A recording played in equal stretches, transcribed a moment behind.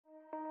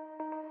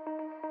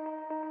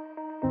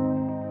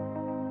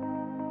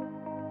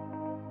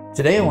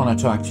Today I want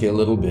to talk to you a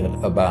little bit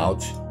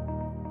about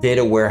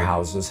data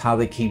warehouses, how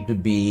they came to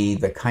be,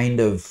 the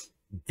kind of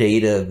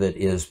data that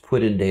is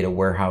put in data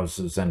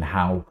warehouses, and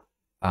how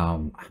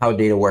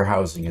data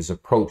warehousing is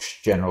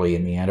approached generally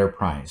in the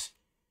enterprise.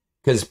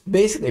 Because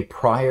basically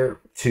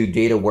prior to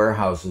data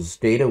warehouses,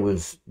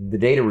 the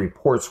data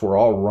reports were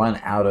all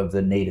run out of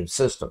the native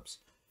systems.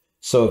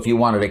 So if you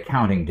wanted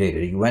accounting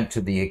data, you went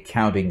to the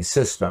accounting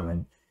system,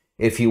 and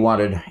if you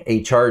wanted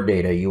HR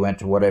data, you went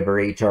to whatever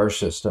HR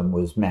system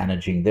was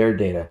managing their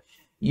data.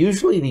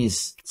 Usually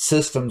these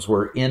systems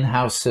were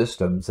in-house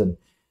systems, and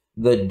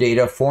the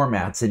data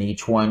formats in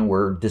each one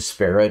were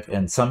disparate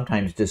and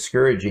sometimes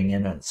discouraging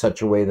in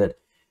such a way that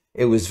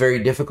it was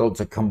very difficult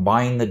to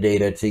combine the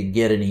data to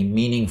get any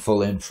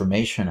meaningful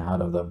information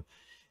out of them.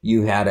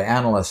 You had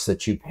analysts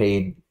that you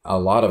paid a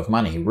lot of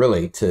money,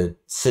 really, to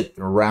sit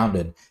around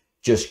and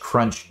just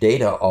crunch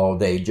data all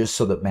day just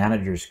so that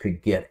managers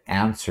could get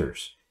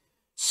answers.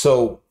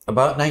 So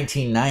about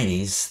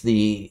 1990s,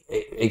 the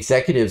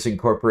executives in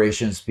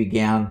corporations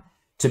began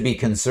to be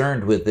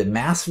concerned with the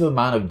massive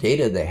amount of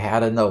data they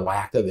had and the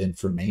lack of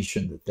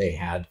information that they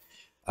had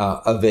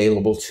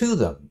available to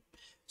them.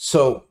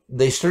 So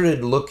they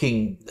started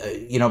looking,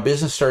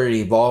 business started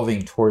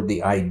evolving toward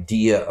the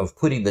idea of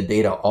putting the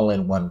data all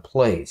in one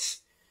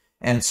place.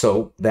 And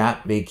so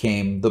that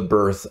became the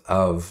birth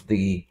of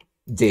the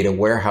data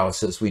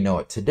warehouse as we know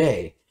it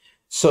today.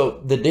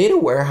 So the data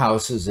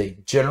warehouse is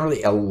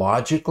generally a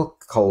logical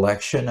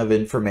collection of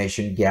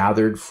information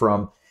gathered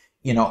from,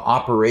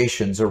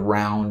 operations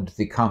around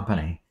the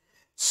company.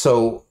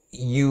 So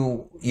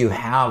you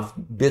have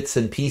bits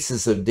and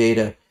pieces of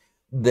data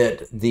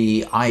that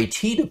the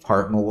IT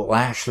department will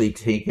actually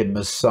take and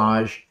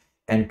massage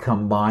and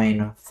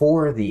combine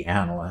for the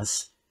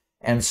analysts.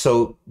 And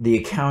so the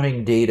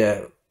accounting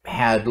data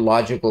had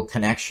logical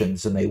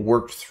connections, and they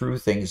worked through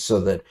things so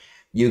that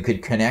you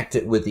could connect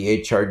it with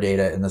the HR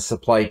data and the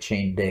supply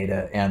chain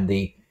data and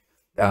the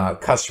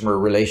customer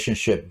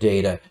relationship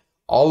data.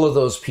 All of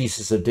those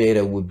pieces of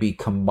data would be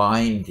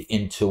combined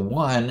into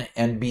one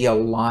and be a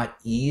lot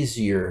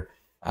easier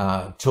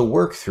to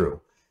work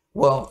through.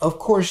 Well, of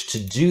course, to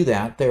do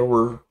that, there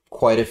were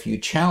quite a few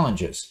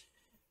challenges.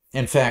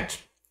 In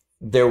fact,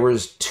 there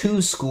was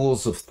two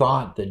schools of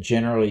thought that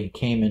generally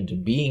came into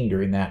being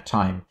during that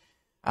time.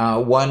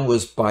 One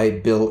was by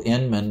Bill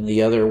Inmon,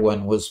 the other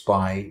one was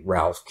by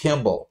Ralph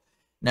Kimball.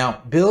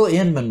 Now, Bill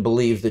Inmon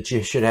believed that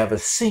you should have a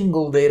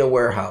single data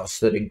warehouse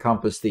that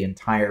encompassed the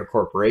entire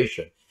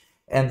corporation.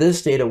 And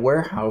this data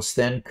warehouse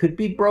then could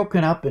be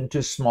broken up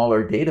into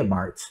smaller data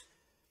marts.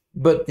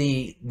 But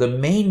the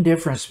main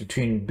difference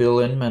between Bill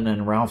Inmon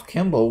and Ralph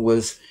Kimball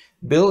was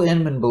Bill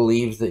Inmon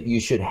believed that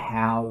you should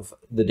have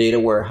the data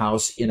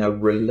warehouse in a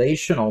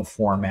relational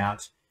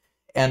format,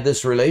 and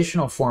this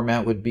relational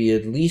format would be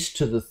at least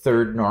to the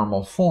third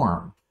normal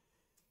form.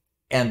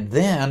 And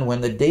then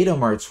when the data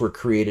marts were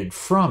created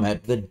from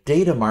it, the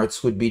data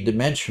marts would be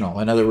dimensional.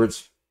 In other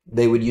words,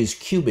 they would use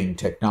cubing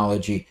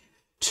technology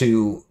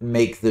to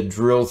make the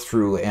drill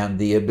through and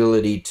the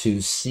ability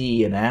to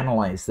see and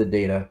analyze the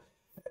data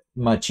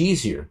much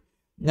easier.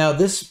 Now,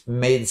 this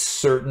made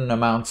certain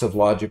amounts of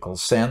logical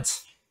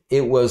sense.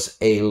 It was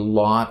a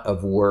lot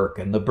of work,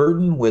 and the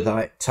burden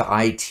to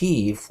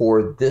IT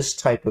for this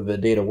type of a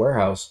data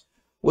warehouse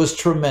was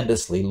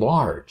tremendously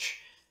large.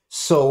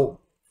 So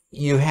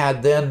you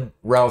had then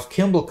Ralph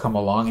Kimball come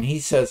along, and he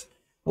says,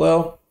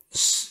 well,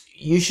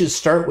 you should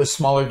start with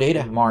smaller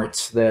data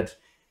marts, that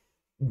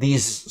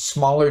these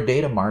smaller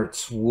data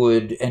marts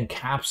would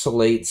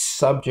encapsulate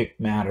subject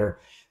matter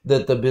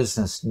that the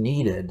business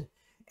needed,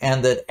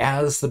 and that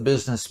as the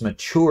business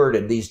matured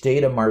and these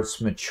data marts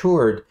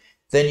matured,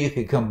 then you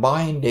could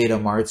combine data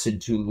marts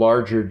into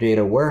larger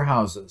data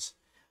warehouses.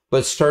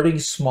 But starting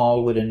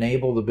small would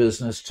enable the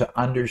business to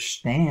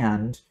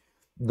understand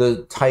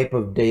the type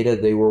of data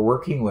they were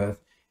working with.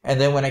 And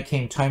then when it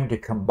came time to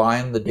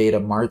combine the data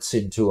marts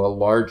into a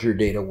larger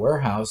data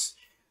warehouse,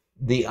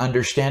 the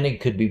understanding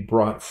could be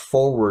brought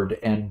forward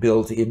and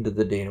built into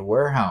the data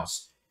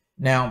warehouse.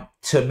 Now,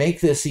 to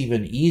make this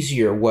even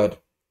easier,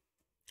 what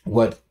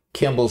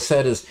Kimball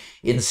said is,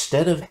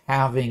 instead of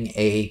having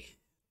a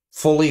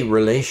fully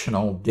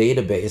relational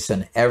database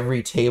and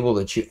every table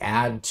that you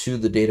add to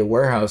the data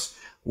warehouse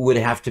would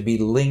have to be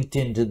linked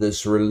into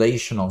this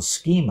relational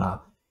schema,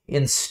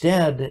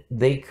 instead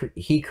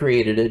he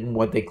created it in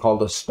what they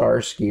called a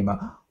star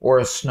schema or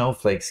a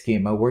snowflake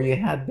schema, where you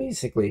had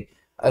basically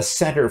a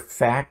center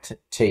fact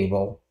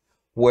table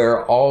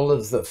where all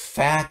of the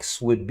facts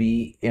would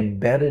be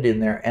embedded in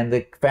there, and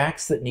the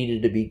facts that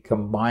needed to be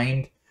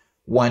combined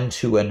one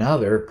to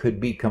another could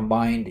be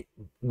combined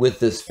with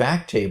this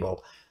fact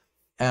table.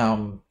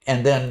 And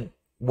then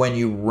when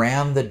you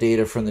ran the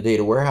data from the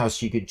data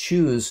warehouse, you could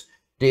choose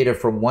data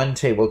from one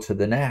table to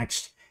the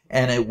next,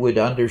 and it would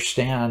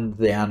understand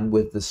then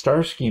with the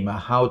star schema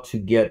how to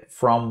get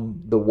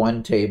from the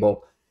one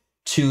table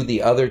to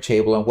the other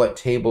table and what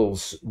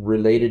tables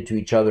related to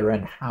each other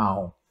and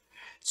how.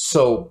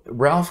 So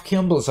Ralph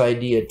Kimball's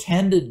idea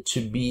tended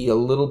to be a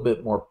little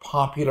bit more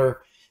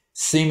popular,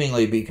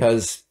 seemingly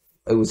because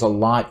was a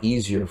lot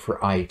easier for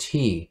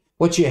IT.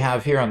 What you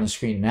have here on the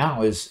screen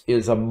now is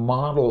a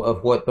model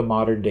of what the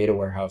modern data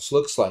warehouse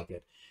looks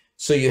like.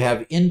 So you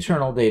have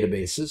internal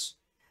databases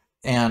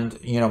and,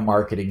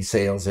 marketing,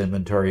 sales,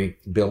 inventory,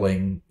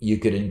 billing. You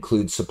could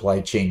include supply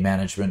chain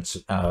management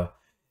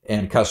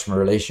and customer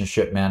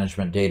relationship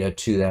management data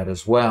to that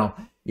as well.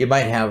 You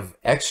might have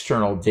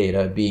external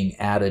data being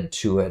added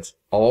to it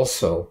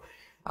also.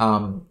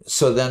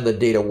 So then the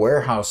data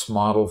warehouse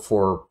model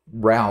for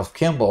Ralph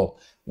Kimball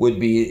would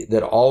be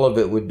that all of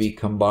it would be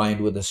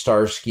combined with a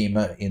star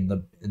schema in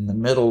the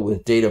middle,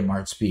 with data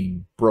marts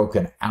being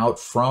broken out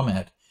from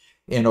it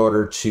in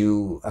order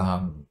to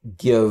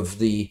give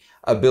the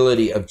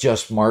ability of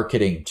just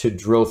marketing to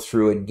drill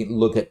through and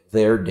look at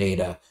their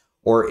data,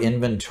 or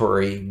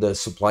inventory, the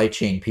supply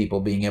chain people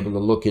being able to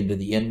look into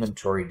the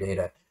inventory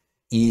data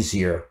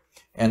easier.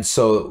 And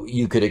so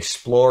you could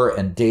explore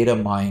and data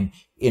mine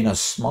in a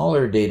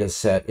smaller data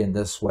set in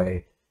this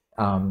way.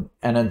 And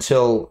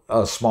until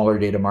a smaller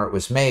data mart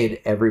was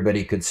made,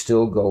 everybody could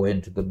still go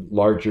into the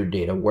larger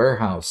data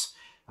warehouse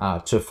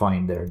to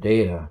find their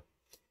data.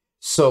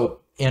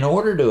 So in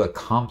order to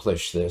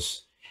accomplish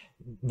this,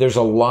 there's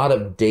a lot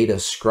of data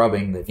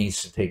scrubbing that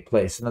needs to take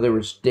place. In other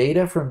words,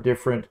 data from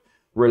different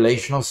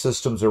relational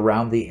systems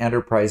around the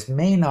enterprise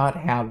may not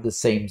have the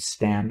same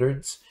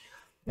standards.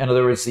 In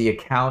other words, the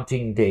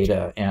accounting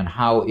data and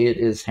how it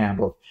is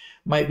handled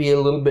might be a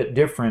little bit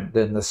different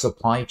than the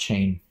supply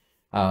chain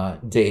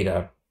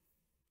data,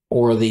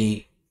 or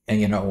the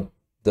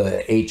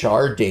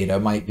HR data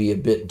might be a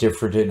bit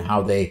different in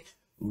how they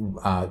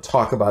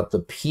talk about the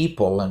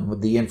people,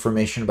 and the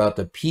information about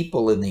the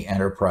people in the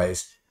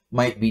enterprise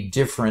might be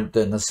different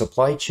than the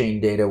supply chain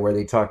data, where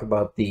they talk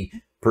about the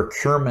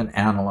procurement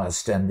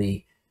analyst and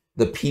the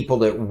people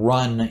that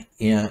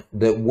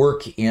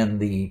work in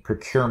the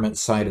procurement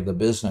side of the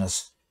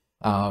business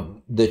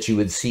that you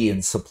would see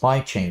in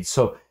supply chain.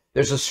 So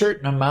there's a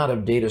certain amount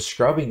of data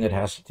scrubbing that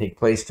has to take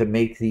place to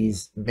make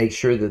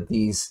sure that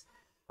these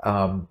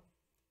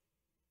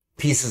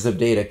pieces of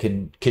data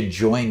can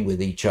join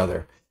with each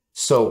other.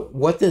 So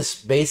what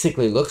this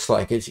basically looks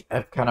like is,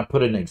 I've kind of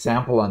put an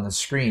example on the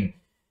screen.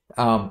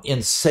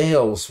 In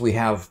sales, we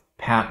have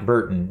Pat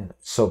Burton.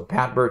 So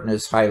Pat Burton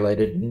is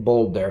highlighted in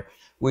bold there.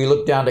 We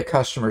look down to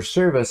customer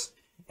service,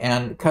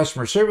 and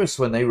customer service,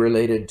 when they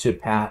related to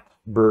Pat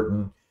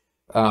Burton,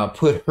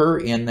 put her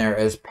in there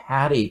as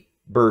Patty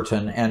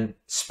Burton and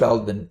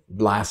spelled the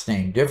last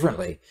name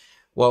differently.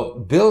 Well,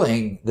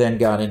 billing then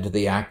got into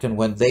the act, and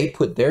when they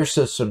put their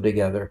system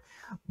together,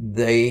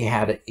 they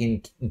had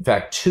in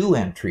fact 2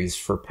 entries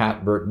for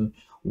Pat Burton,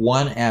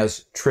 one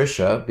as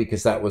Tricia,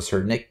 because that was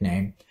her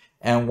nickname,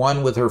 and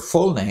one with her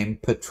full name,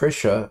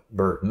 Patricia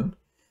Burton.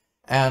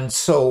 And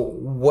so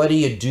what do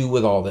you do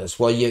with all this?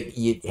 Well,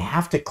 you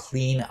have to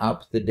clean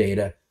up the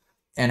data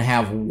and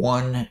have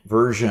one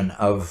version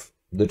of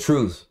the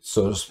truth,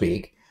 so to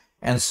speak.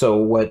 And so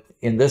what,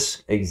 in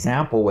this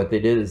example, what they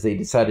did is they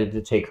decided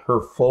to take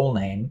her full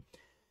name,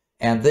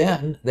 and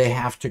then they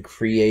have to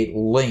create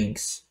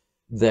links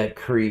that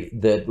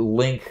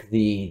link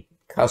the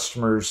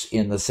customers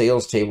in the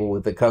sales table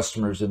with the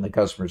customers in the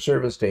customer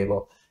service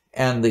table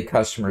and the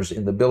customers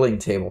in the billing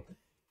table,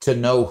 to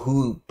know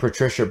who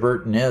Patricia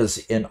Burton is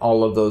in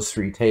all of those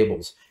 3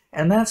 tables.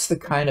 And that's the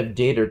kind of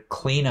data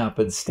cleanup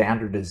and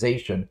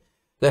standardization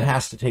that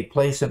has to take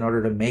place in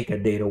order to make a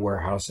data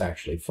warehouse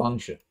actually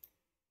function.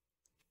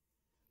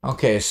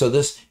 Okay, so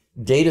this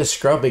data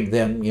scrubbing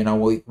then,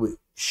 we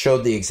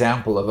showed the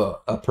example of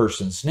a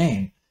person's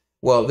name.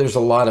 Well, there's a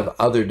lot of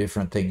other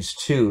different things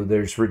too.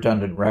 There's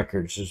redundant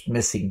records, there's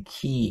missing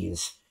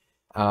keys,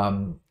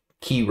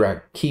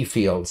 key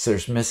fields,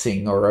 there's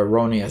missing or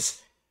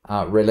erroneous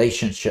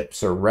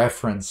relationships or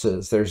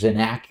references, there's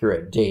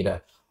inaccurate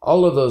data.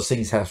 All of those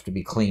things have to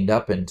be cleaned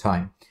up in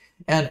time.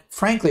 And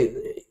frankly,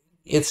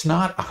 it's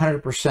not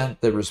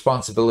 100% the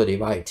responsibility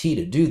of IT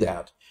to do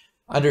that.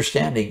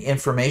 Understanding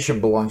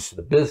information belongs to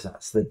the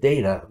business, the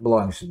data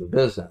belongs to the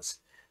business,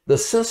 the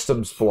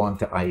systems belong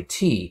to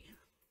IT.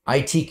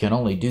 IT can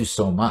only do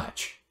so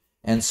much.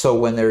 And so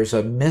when there's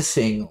a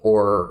missing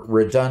or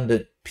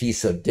redundant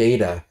piece of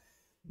data,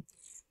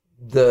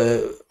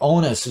 the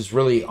onus is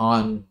really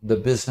on the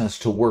business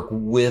to work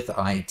with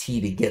IT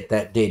to get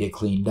that data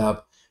cleaned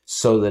up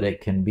so that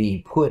it can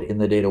be put in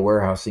the data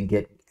warehouse and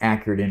get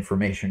accurate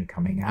information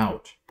coming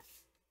out.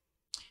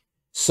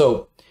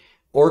 So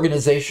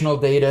organizational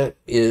data,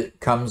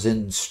 it comes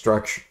in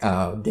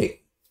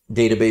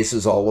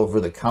databases all over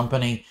the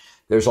company.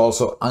 There's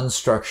also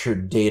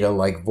unstructured data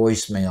like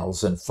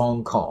voicemails and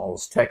phone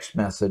calls, text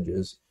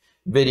messages,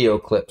 video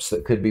clips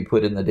that could be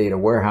put in the data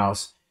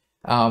warehouse.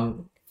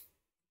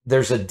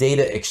 There's a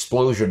data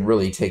explosion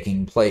really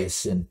taking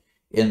place in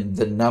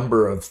the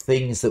number of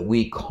things that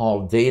we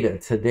call data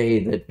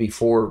today that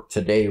before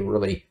today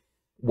really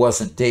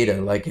wasn't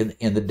data. Like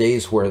in the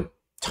days where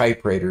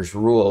typewriters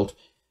ruled,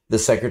 the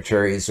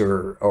secretaries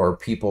or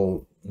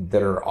people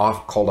that are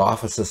called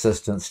office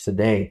assistants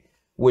today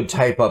would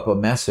type up a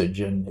message,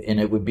 and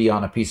it would be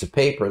on a piece of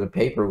paper. The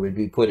paper would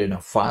be put in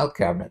a file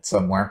cabinet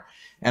somewhere,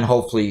 and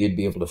hopefully you'd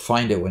be able to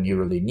find it when you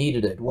really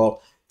needed it.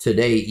 Well,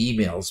 today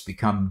emails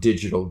become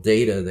digital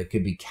data that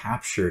can be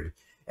captured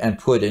and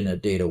put in a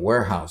data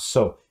warehouse.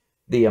 So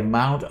the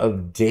amount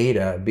of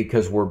data,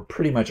 because we're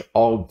pretty much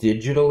all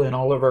digital in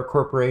all of our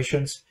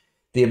corporations,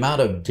 the amount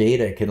of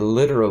data can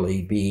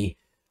literally be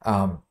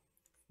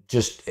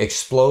just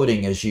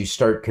exploding as you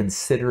start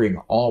considering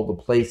all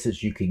the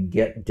places you can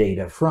get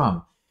data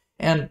from.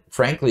 And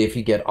frankly, if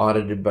you get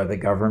audited by the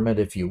government,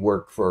 if you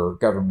work for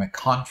government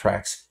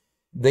contracts,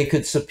 they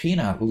could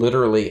subpoena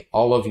literally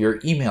all of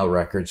your email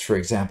records, for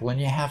example, and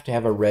you have to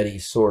have a ready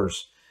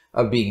source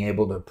of being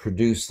able to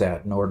produce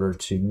that in order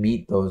to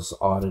meet those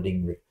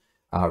auditing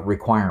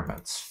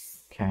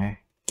requirements. Okay,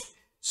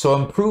 so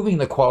improving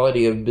the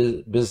quality of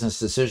business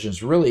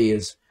decisions really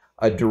is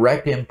a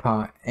direct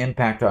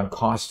impact on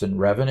cost and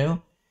revenue.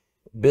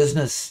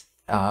 Business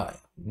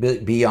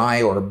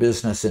BI, or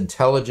business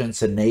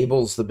intelligence,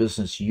 enables the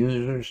business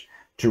users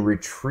to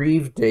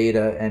retrieve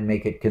data and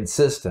make it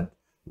consistent,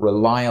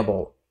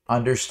 reliable,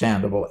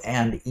 understandable,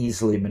 and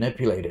easily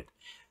manipulated.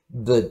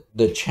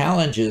 The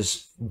challenge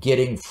is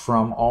getting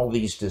from all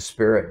these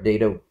disparate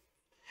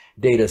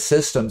data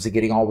systems and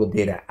getting all the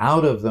data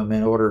out of them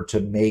in order to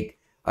make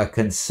a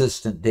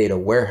consistent data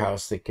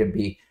warehouse that can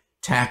be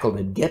tackled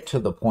and get to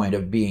the point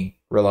of being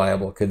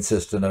reliable,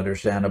 consistent,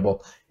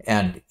 understandable,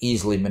 and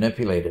easily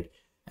manipulated.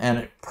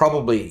 And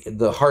probably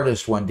the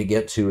hardest one to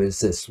get to is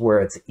this,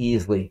 where it's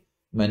easily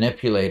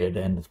manipulated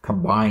and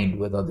combined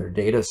with other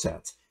data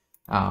sets.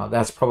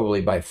 That's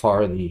probably by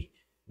far the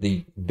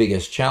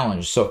biggest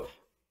challenge. So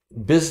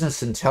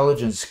business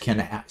intelligence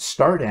can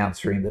start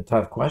answering the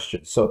tough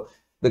questions. So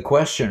the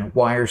question,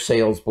 why are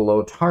sales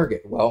below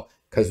target? Well,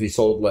 because we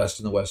sold less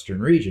in the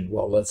Western region.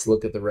 Well, let's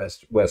look at the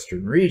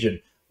Western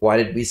region. Why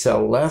did we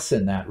sell less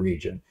in that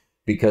region?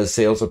 Because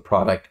sales of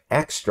product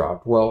X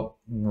dropped. Well,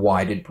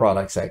 why did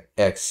products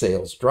X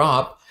sales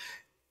drop?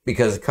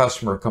 Because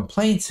customer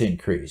complaints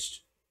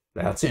increased.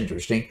 That's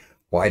interesting.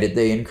 Why did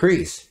they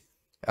increase?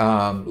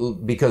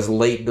 Because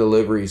late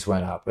deliveries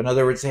went up. In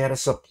other words, they had a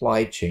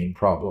supply chain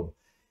problem.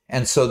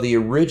 And so the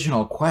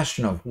original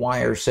question of why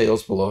are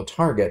sales below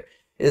target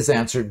is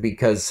answered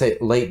because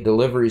late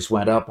deliveries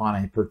went up on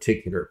a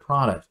particular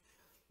product.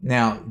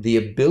 Now, the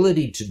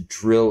ability to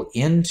drill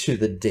into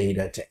the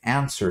data to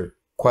answer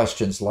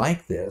questions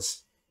like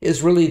this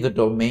is really the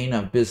domain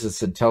of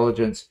business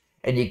intelligence,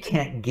 and you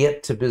can't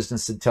get to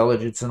business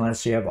intelligence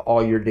unless you have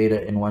all your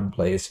data in one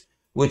place,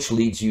 which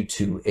leads you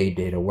to a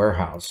data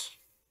warehouse.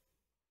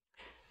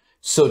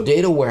 So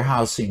data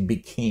warehousing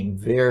became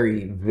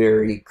very,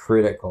 very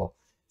critical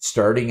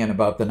starting in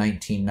about the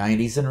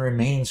 1990s and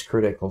remains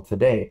critical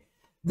today.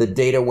 The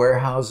data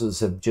warehouses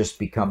have just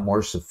become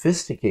more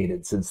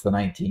sophisticated since the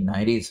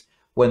 1990s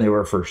when they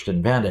were first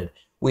invented.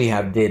 We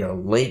have data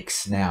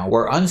lakes now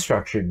where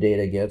unstructured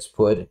data gets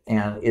put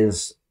and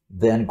is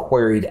then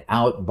queried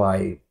out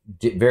by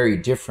very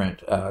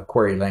different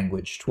query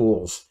language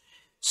tools.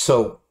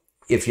 So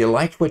if you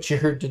liked what you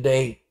heard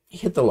today,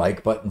 hit the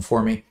like button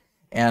for me,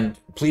 and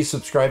please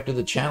subscribe to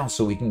the channel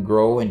so we can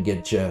grow and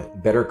get you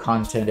better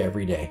content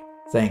every day.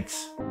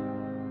 Thanks.